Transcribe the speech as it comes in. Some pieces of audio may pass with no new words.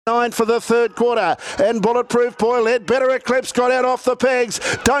9 for the third quarter, and Bulletproof Boy led. Better Eclipse got out off the pegs.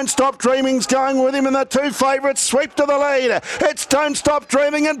 Don't Stop Dreaming's going with him, and the two favourites sweep to the lead. It's Don't Stop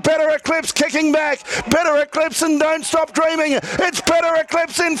Dreaming and Better Eclipse kicking back. Better Eclipse and Don't Stop Dreaming. It's Better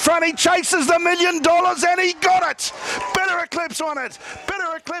Eclipse in front. He chases the $1 million, and he got it. Better Eclipse on it.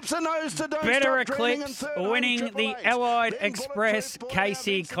 Better Eclipse a nose to Don't Better Stop Dreaming. Eclipse winning the Allied Express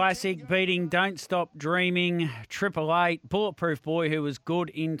KC Classic, beating Don't Stop Dreaming. 888 Bulletproof Boy, who was good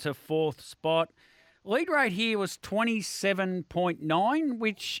into fourth spot. Lead rate here was 27.9,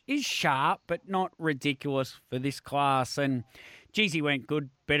 which is sharp, but not ridiculous for this class. And geez, he went good.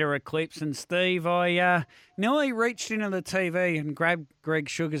 Better Eclipse. And Steve, I nearly reached into the TV and grabbed Greg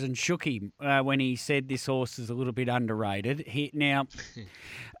Sugars and shook him when he said this horse is a little bit underrated.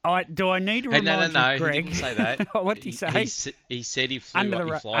 Do I need to remind you, Greg? He didn't say that. What did he say? He said he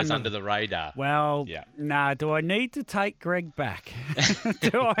flies under the radar. Well, yeah. No. Do I need to take Greg back?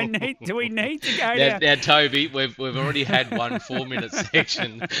 Do we need to go now, Toby, we've already had one 4-minute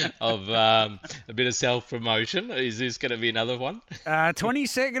section of a bit of self-promotion. Is this going to be another one?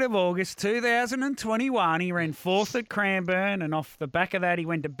 22nd of August 2021, he ran fourth at Cranbourne, and off the back of that, he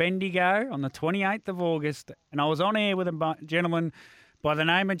went to Bendigo on the 28th of August. And I was on air with a gentleman by the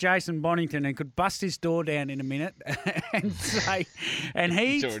name of Jason Bonington, who could bust his door down in a minute and say, and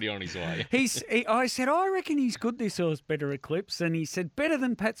he's already on his way. I said, I reckon he's good, this horse, Better Eclipse. And he said, better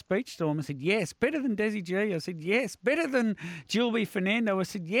than Pat Speechstorm. I said, yes. Better than Desi G. I said, yes. Better than Gilby Fernando. I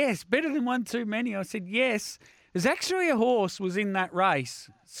said, yes. Better than One Too Many. I said, yes. There's actually a horse was in that race,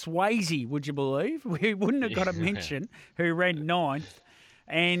 Swayze, would you believe? We wouldn't have got a mention, who ran ninth.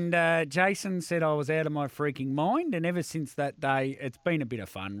 And Jason said I was out of my freaking mind. And ever since that day, it's been a bit of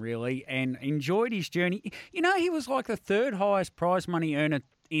fun, really, and enjoyed his journey. You know, he was like the third highest prize money earner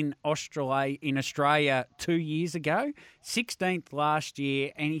in Australia 2 years ago, 16th last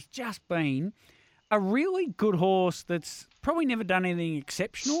year. And he's just been a really good horse that's probably never done anything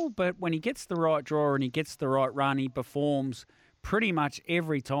exceptional. But when he gets the right draw and he gets the right run, he performs pretty much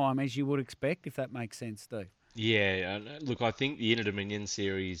every time, as you would expect, if that makes sense, Steve. Yeah, look, I think the Inter Dominion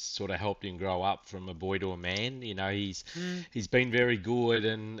series sort of helped him grow up from a boy to a man. You know, he's been very good,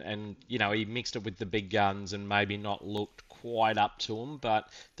 and you know, he mixed it with the big guns and maybe not looked quite up to him, but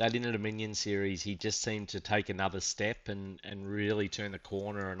that Inter Dominion series, he just seemed to take another step and really turn the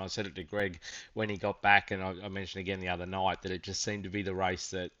corner. And I said it to Greg when he got back, and I mentioned again the other night that it just seemed to be the race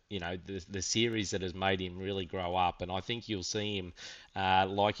that, you know, the series that has made him really grow up. And I think you'll see him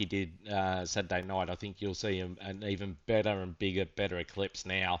like he did Saturday night. I think you'll see him an even better and bigger, better Eclipse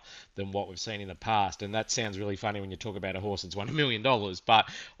now than what we've seen in the past. And that sounds really funny when you talk about a horse that's won $1 million, but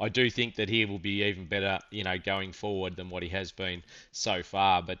I do think that he will be even better, you know, going forward than what he has been so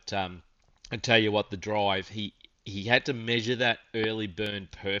far. But I tell you what, the drive, he had to measure that early burn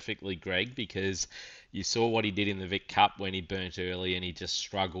perfectly, Greg, because you saw what he did in the Vic Cup when he burnt early, and he just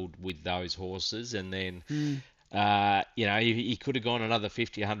struggled with those horses. And then, you know, he could have gone another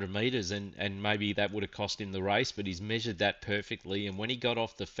 50, 100 metres, and maybe that would have cost him the race, but he's measured that perfectly. And when he got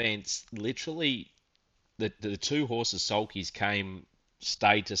off the fence, literally the two horses, sulkies, came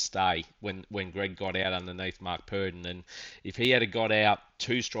stay to stay when Greg got out underneath Mark Purdon. And if he had got out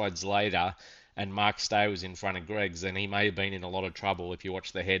 2 strides later and Mark Stay was in front of Greg's, then he may have been in a lot of trouble if you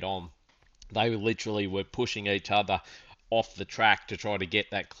watch the head on. They literally were pushing each other off the track to try to get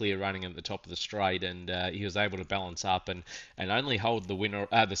that clear running at the top of the straight, and he was able to balance up and only hold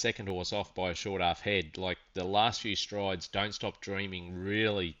the second horse off by a short half head. Like the last few strides, Don't Stop Dreaming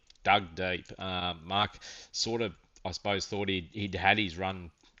really dug deep. Mark sort of, I suppose, thought he'd had his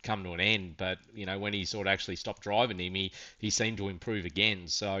run come to an end, but you know, when he sort of actually stopped driving him, he seemed to improve again.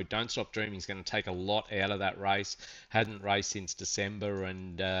 So Don't Stop Dreaming is going to take a lot out of that race. Hadn't raced since December,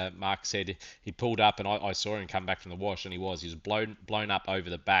 and Mark said he pulled up, and I saw him come back from the wash, and he was blown up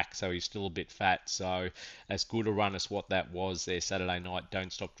over the back, so he's still a bit fat. So as good a run as what that was there Saturday night,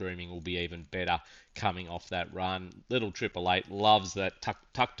 Don't Stop Dreaming will be even better coming off that run. Little 888 loves that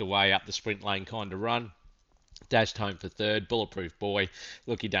tucked away up the sprint lane kind of run. Dashed home for third. Bulletproof Boy,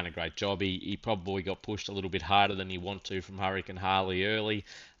 look, he done a great job. He probably got pushed a little bit harder than he wanted to from Hurricane Harley early,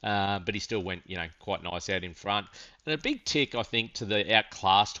 but he still went, you know, quite nice out in front. And a big tick, I think, to the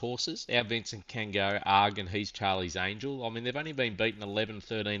outclassed horses. Our Vincent Kango, Arg, and he's Charlie's Angel. I mean, they've only been beaten 11,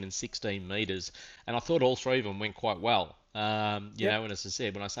 13, and 16 metres, and I thought all three of them went quite well. You know, and as I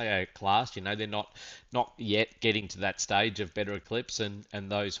said, when I say outclassed, you know, they're not yet getting to that stage of Better Eclipse and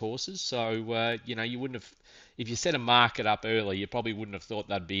those horses. So you know, you wouldn't have, if you set a market up early, you probably wouldn't have thought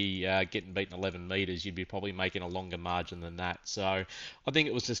they'd be getting beaten 11 metres. You'd be probably making a longer margin than that. So I think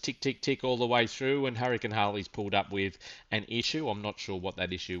it was just tick, tick, tick all the way through. And Hurricane Harley's pulled up with an issue. I'm not sure what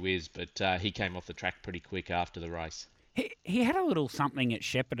that issue is, but he came off the track pretty quick after the race. He had a little something at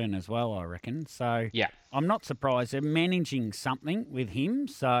Shepparton as well, I reckon. So Yeah. I'm not surprised. They're managing something with him.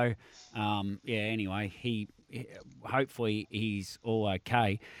 So, yeah, anyway, hopefully he's all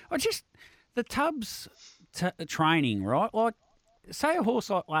okay. The Tubbs training, right? Like, say a horse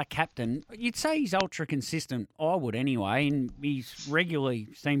like Captain, you'd say he's ultra consistent. I would anyway, and he's regularly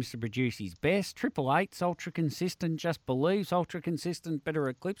seems to produce his best. Triple Eight's ultra consistent. Just Believe's ultra consistent. Better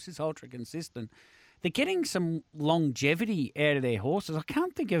Eclipse is ultra consistent. They're getting some longevity out of their horses. I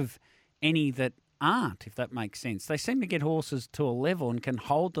can't think of any that aren't, if that makes sense. They seem to get horses to a level and can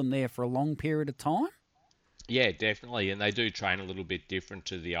hold them there for a long period of time. Yeah, definitely. And they do train a little bit different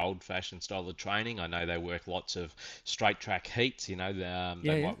to the old-fashioned style of training. I know they work lots of straight track heats. You know,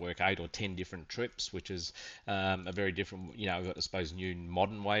 they might work 8 or 10 different trips, which is a very different, you know, I suppose, new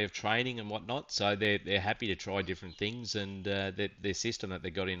modern way of training and whatnot. So they're happy to try different things, and their system that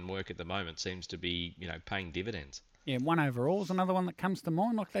they've got in work at the moment seems to be, you know, paying dividends. Yeah, One Overall's another one that comes to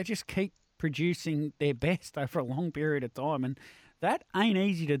mind. Like, they just keep producing their best over a long period of time, and that ain't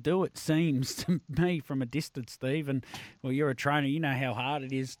easy to do, it seems to me, from a distance, Steve. And, well, you're a trainer. You know how hard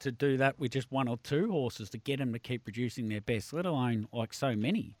it is to do that with just one or two horses to get them to keep producing their best, let alone, like, so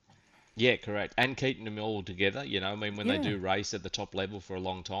many. Yeah, correct. And keeping them all together, you know, I mean, when they Yeah. do race at the top level for a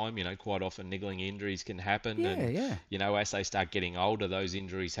long time, you know, quite often niggling injuries can happen. Yeah, And, yeah. you know, as they start getting older, those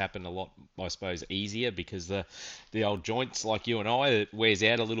injuries happen a lot, I suppose, easier because the old joints, like you and I, it wears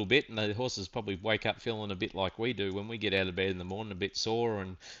out a little bit, and the horses probably wake up feeling a bit like we do when we get out of bed in the morning, a bit sore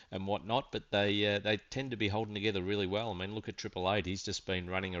and whatnot, but they tend to be holding together really well. I mean, look at Triple Eight. He's just been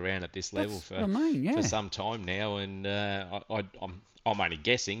running around at this level That's what I mean, yeah. for some time now, and I'm only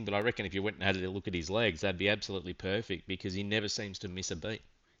guessing, but I reckon if you went and had a look at his legs, they'd be absolutely perfect because he never seems to miss a beat.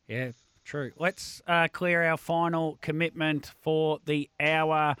 Yeah, true. Let's clear our final commitment for the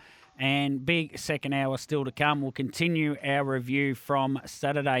hour, and big second hour still to come. We'll continue our review from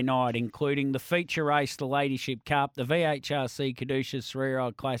Saturday night, including the feature race, the Ladyship Cup, the VHRC Caduceus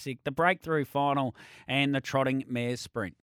 3-Year-Old Classic, the Breakthrough Final, and the Trotting Mares Sprint.